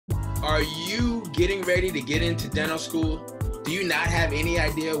Are you getting ready to get into dental school? Do you not have any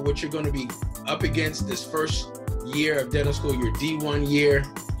idea what you're going to be up against this first year of dental school, your D1 year?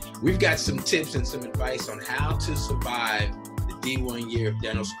 We've got some tips and some advice on how to survive the D1 year of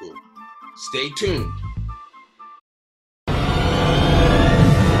dental school. Stay tuned.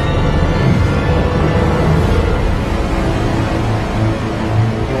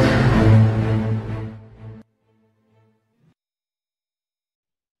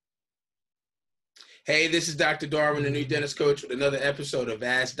 Hey, this is Dr. Darwin, the new dentist coach, with another episode of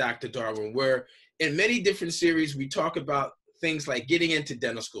Ask Dr. Darwin, where in many different series, we talk about things like getting into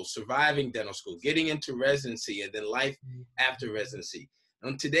dental school, surviving dental school, getting into residency, and then life after residency.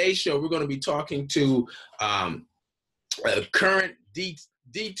 On today's show, we're going to be talking to a current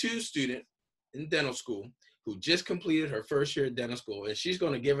D2 student in dental school who just completed her first year of dental school, and she's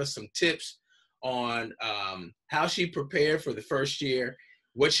going to give us some tips on how she prepared for the first year,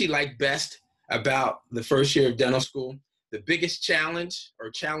 what she liked best about the first year of dental school, the biggest challenge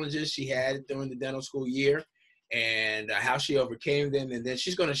or challenges she had during the dental school year, and how she overcame them. And then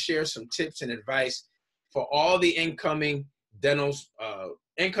she's going to share some tips and advice for all the incoming dental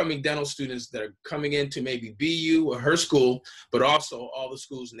students that are coming into maybe BU or her school, but also all the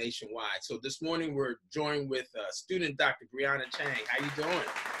schools nationwide. So this morning we're joined with student Dr. Briana Chang. How you doing?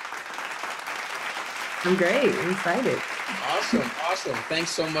 I'm great. I'm excited. Awesome. Thanks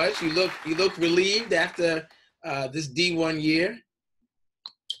so much. You look relieved after this D1 year.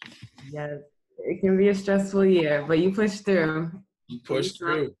 Yes, it can be a stressful year, but you push through. You push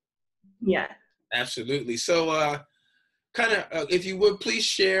through. Yeah. Absolutely. So if you would, please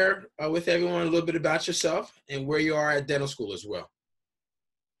share with everyone a little bit about yourself and where you are at dental school as well.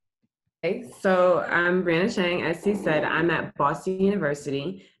 Okay, so I'm Briana Chang. As he said, I'm at Boston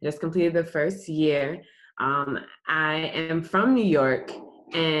University. I just completed the first year. I am from New York,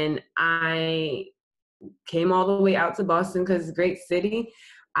 and I came all the way out to Boston because it's a great city.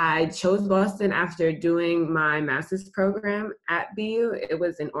 I chose Boston after doing my master's program at BU. It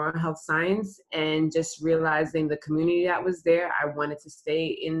was in oral health science, and just realizing the community that was there, I wanted to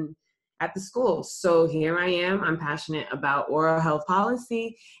stay at the school. So here I am. I'm passionate about oral health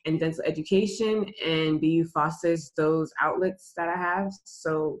policy and dental education, and BU fosters those outlets that I have.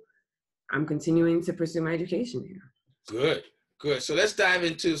 So I'm continuing to pursue my education here. Good. So let's dive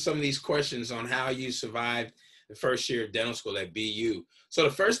into some of these questions on how you survived the first year of dental school at BU. So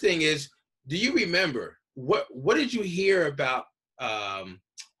the first thing is, do you remember what did you hear about the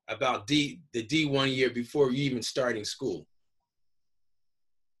D1 year before you even starting school?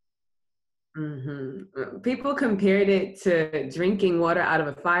 People compared it to drinking water out of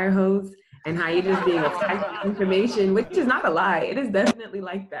a fire hose and how you're just being attacked with information, which is not a lie. It is definitely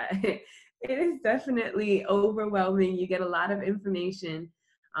like that. It is definitely overwhelming. You get a lot of information.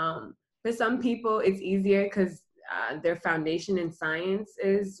 For some people, it's easier because their foundation in science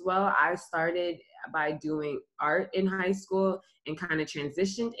is, well, I started by doing art in high school and kind of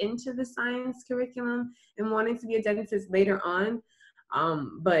transitioned into the science curriculum and wanting to be a dentist later on.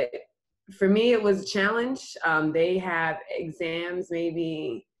 But for me, it was a challenge. They have exams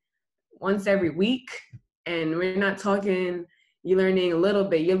maybe once every week, and we're not talking you're learning a little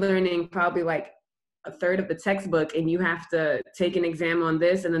bit. You're learning probably like a third of the textbook, and you have to take an exam on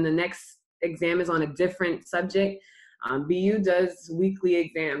this, and then the next exam is on a different subject. BU does weekly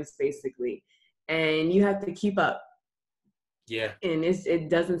exams, basically, and you have to keep up. Yeah. And it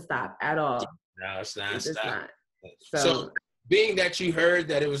doesn't stop at all. No, it's not. So being that you heard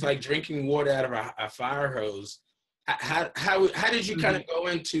that it was like drinking water out of a fire hose, how did you kind of go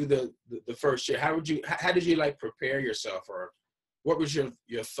into the first year? How did you like prepare yourself, or what was your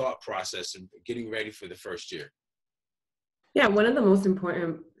thought process in getting ready for the first year? Yeah, one of the most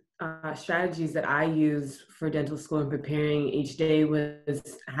important strategies that I use for dental school and preparing each day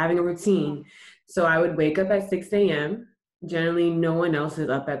was having a routine. So I would wake up at 6 a.m. Generally, no one else is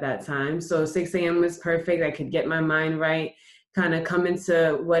up at that time. So 6 a.m. was perfect. I could get my mind right, kind of come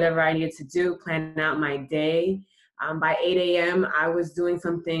into whatever I needed to do, plan out my day. By 8 a.m., I was doing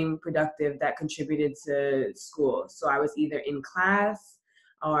something productive that contributed to school. So I was either in class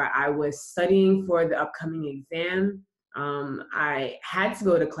or I was studying for the upcoming exam. I had to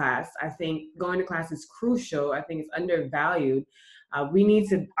go to class. I think going to class is crucial. I think it's undervalued. I needed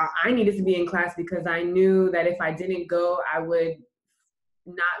to be in class because I knew that if I didn't go, I would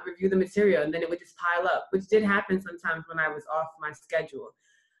not review the material, and then it would just pile up, which did happen sometimes when I was off my schedule.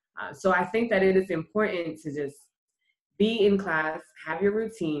 So I think that it is important to just be in class, have your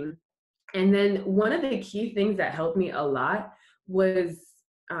routine. And then one of the key things that helped me a lot was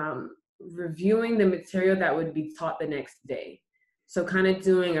reviewing the material that would be taught the next day. So kind of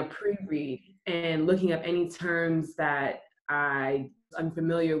doing a pre-read and looking up any terms that I'm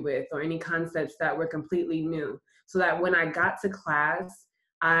unfamiliar with or any concepts that were completely new, so that when I got to class,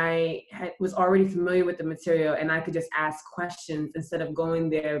 was already familiar with the material and I could just ask questions instead of going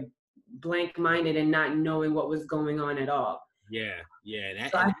there blank-minded and not knowing what was going on at all. Yeah, yeah,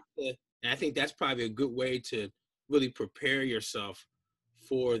 So and I think that's probably a good way to really prepare yourself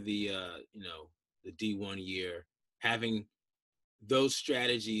for the the D1 year, having those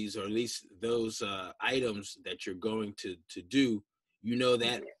strategies, or at least those items that you're going to do,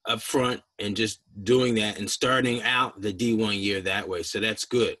 that up front, and just doing that and starting out the D1 year that way. So that's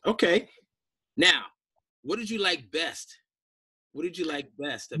good. Okay. Now, what did you like best? What did you like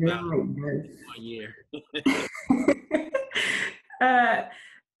best about D1 year?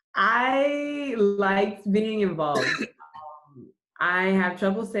 I liked being involved. I have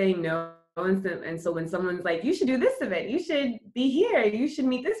trouble saying no. And so when someone's like, you should do this event, you should be here, you should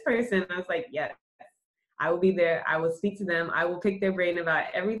meet this person, I was like, yes, I will be there. I will speak to them. I will pick their brain about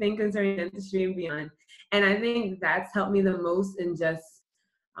everything concerning dentistry and beyond. And I think that's helped me the most in just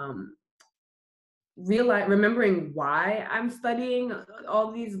remembering why I'm studying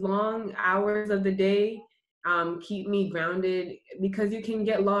all these long hours of the day. Keep me grounded, because you can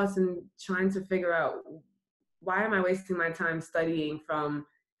get lost in trying to figure out, why am I wasting my time studying from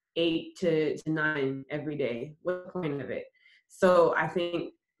 8 to 9 every day? What's the point of it? So I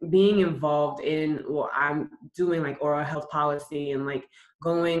think being involved in what I'm doing, like oral health policy, and like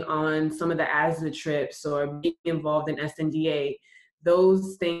going on some of the ASDA trips or being involved in SNDA,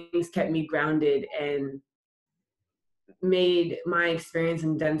 those things kept me grounded and made my experience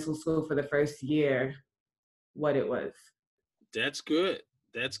in dental school for the first year what it was. That's good.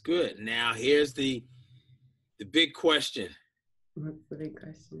 That's good. Now here's the big question. What's the big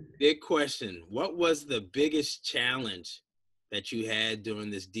question? Big question. What was the biggest challenge that you had during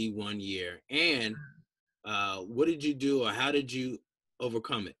this D1 year? And what did you do, or how did you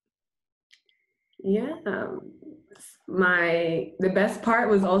overcome it? Yeah, the best part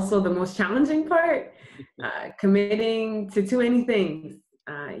was also the most challenging part. Committing to too many things.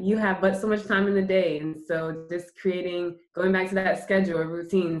 You have but so much time in the day, and so just going back to that schedule or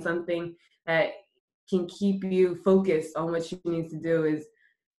routine, something that can keep you focused on what you need to do, is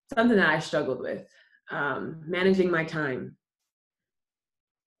something that I struggled with. Managing my time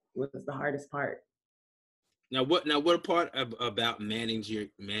was the hardest part. Now what part about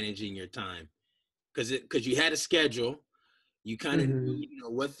managing your time? Because you had a schedule, you kind of knew,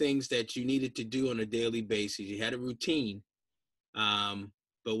 what things that you needed to do on a daily basis. You had a routine,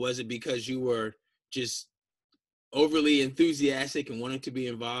 but was it because you were just overly enthusiastic and wanting to be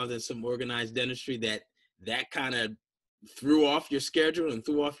involved in some organized dentistry that kind of threw off your schedule and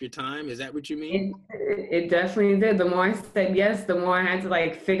threw off your time? Is that what you mean? It definitely did. The more I said yes, the more I had to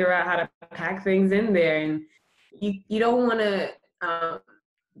like figure out how to pack things in there, and you don't want to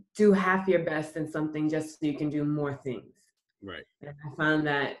do half your best in something just so you can do more things. Right. And I found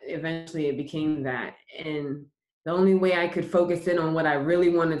that eventually it became that, and the only way I could focus in on what I really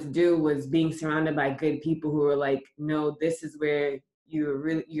wanted to do was being surrounded by good people who were like, no, this is where you're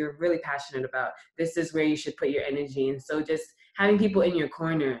really passionate about. This is where you should put your energy. And so just having people in your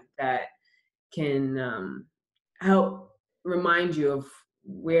corner that can help remind you of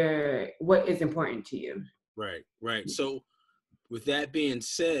what is important to you. Right. So with that being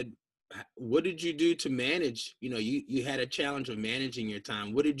said, what did you do to manage? You had a challenge of managing your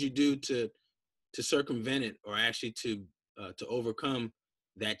time. What did you do to circumvent it, or actually to overcome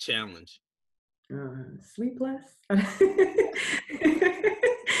that challenge? Sleep less.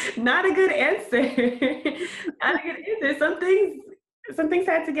 Not a good answer. Not a good answer. Some things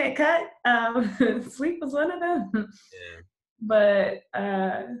had to get cut. Sleep was one of them. Yeah. But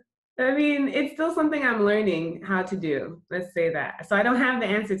I mean, it's still something I'm learning how to do. Let's say that. So I don't have the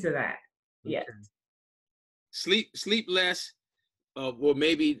answer to that yet. Sleep less, or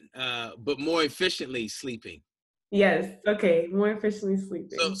maybe, but more efficiently sleeping. Yes. Okay. More efficiently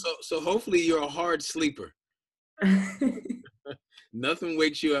sleeping. So hopefully you're a hard sleeper. Nothing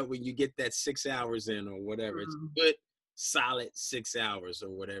wakes you up when you get that 6 hours in or whatever. It's good, solid 6 hours or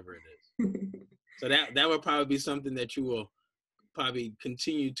whatever it is. So that would probably be something that you will probably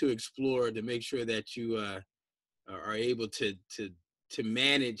continue to explore, to make sure that you are able to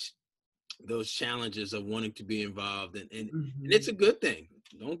manage those challenges of wanting to be involved. And it's a good thing.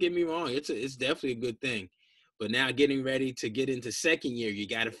 Don't get me wrong. It's definitely a good thing. But now getting ready to get into second year, you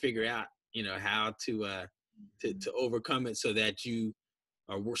got to figure out, how to overcome it, so that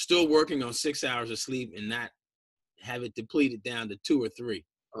we're still working on 6 hours of sleep and not have it depleted down to 2 or 3.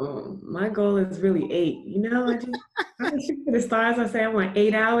 My goal is really 8. You know, I just shoot for the stars. I say I want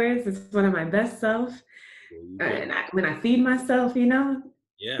 8 hours. It's one of my best self. And when I feed myself, you know.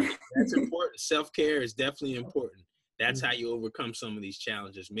 Yeah, that's important. Self-care is definitely important. That's how you overcome some of these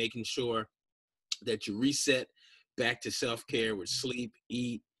challenges, making sure that you reset back to self-care with sleep,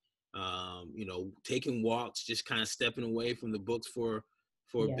 eat, you know, taking walks, just kind of stepping away from the books for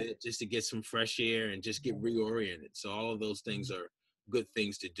a bit, just to get some fresh air and just get reoriented. So all of those things are good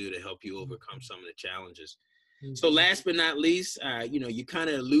things to do to help you overcome some of the challenges. So last but not least, you know, you kind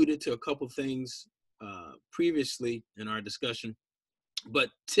of alluded to a couple things previously in our discussion, but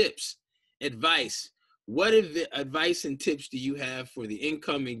tips, advice. What advice and tips do you have for the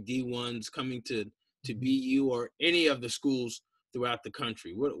incoming D1s coming to BU or any of the schools throughout the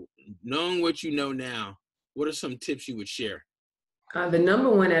country? Knowing what you know now, what are some tips you would share? The number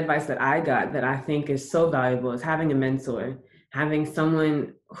one advice that I got that I think is so valuable is having a mentor, having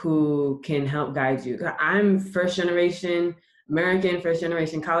someone who can help guide you. I'm first generation American, first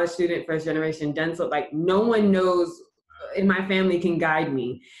generation college student, first generation dental. Like, no one knows in my family can guide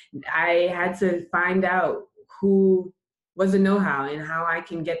me. I had to find out who was the know-how and how I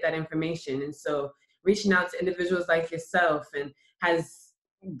can get that information. And so reaching out to individuals like yourself and has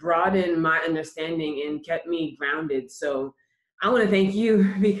broadened my understanding and kept me grounded. So I want to thank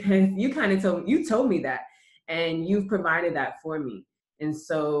you because you kind of told me that, and you've provided that for me. And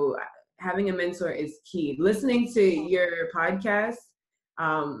so having a mentor is key. Listening to your podcast,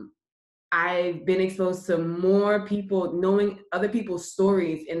 I've been exposed to more people, knowing other people's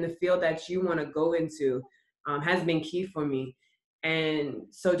stories in the field that you want to go into has been key for me. And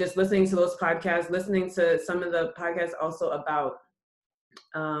so just listening to those podcasts, listening to some of the podcasts also about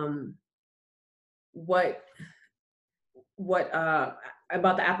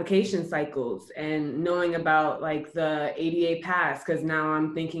about the application cycles and knowing about like the ADA pass, because now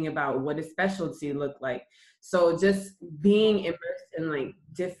I'm thinking about what does specialty look like. So just being immersed in like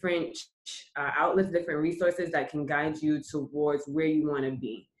different outlets, different resources that can guide you towards where you want to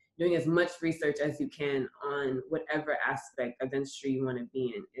be. Doing as much research as you can on whatever aspect of dentistry you want to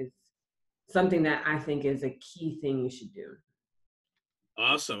be in is something that I think is a key thing you should do.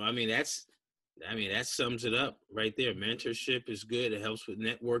 Awesome. I mean, that sums it up right there. Mentorship is good. It helps with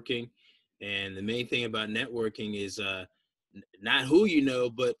networking. And the main thing about networking is not who you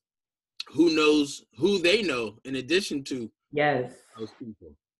know, but who knows who they know in addition to those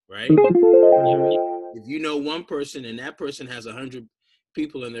people, right? If you know one person and that person has 100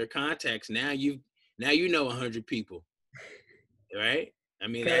 people in their contacts, now you know 100 people, right? I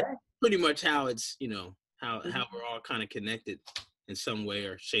mean, that's pretty much how it's, you know, how we're all kind of connected in some way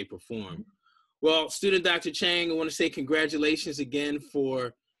or shape or form. Well, student Dr. Chang, I want to say congratulations again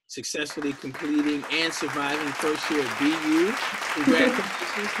for successfully completing and surviving first year at BU.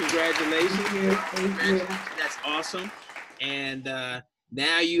 Congratulations. Thank you. That's awesome. And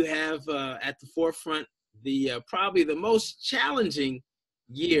now you have at the forefront the probably the most challenging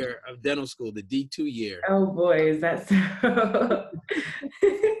year of dental school, the D2 year. Oh boy, is that so?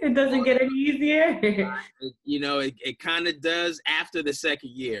 It doesn't get any easier. You know, it kind of does after the second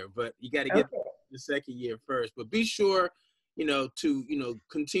year, but you got to get the second year first. But be sure, you know, to, you know,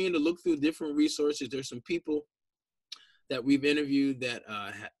 continue to look through different resources. There's some people that we've interviewed that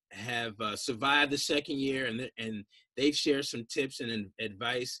have survived the second year, and they've shared some tips and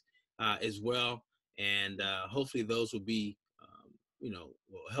advice as well. And hopefully those will be, you know,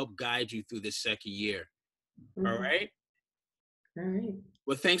 will help guide you through this second year. All right. All right.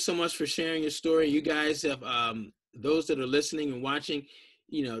 Well, thanks so much for sharing your story. You guys have, those that are listening and watching,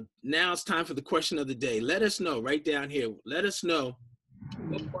 you know, now it's time for the question of the day. Let us know right down here. Let us know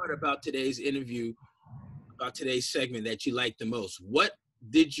what part about today's interview, about today's segment that you liked the most. What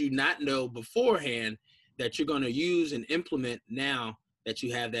did you not know beforehand that you're going to use and implement now that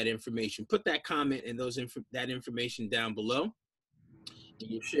you have that information? Put that comment and that information down below.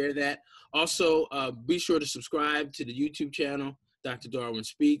 You share that. Also, be sure to subscribe to the YouTube channel, Dr. Darwin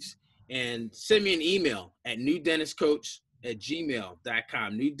Speaks, and send me an email at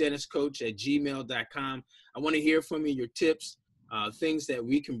newdentistcoach@gmail.com, newdentistcoach@gmail.com. I want to hear from you, your tips, things that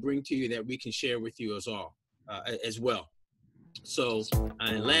we can bring to you that we can share with you as well. So,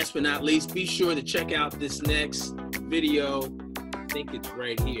 and last but not least, be sure to check out this next video. I think it's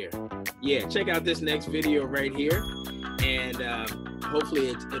right here. Yeah, check out this next video right here. And hopefully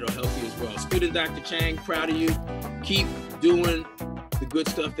it'll help you as well. Student Dr. Chang, proud of you. Keep doing the good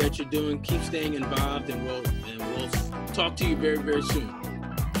stuff that you're doing. Keep staying involved, and we'll talk to you very, very soon.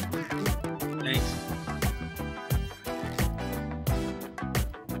 Thanks.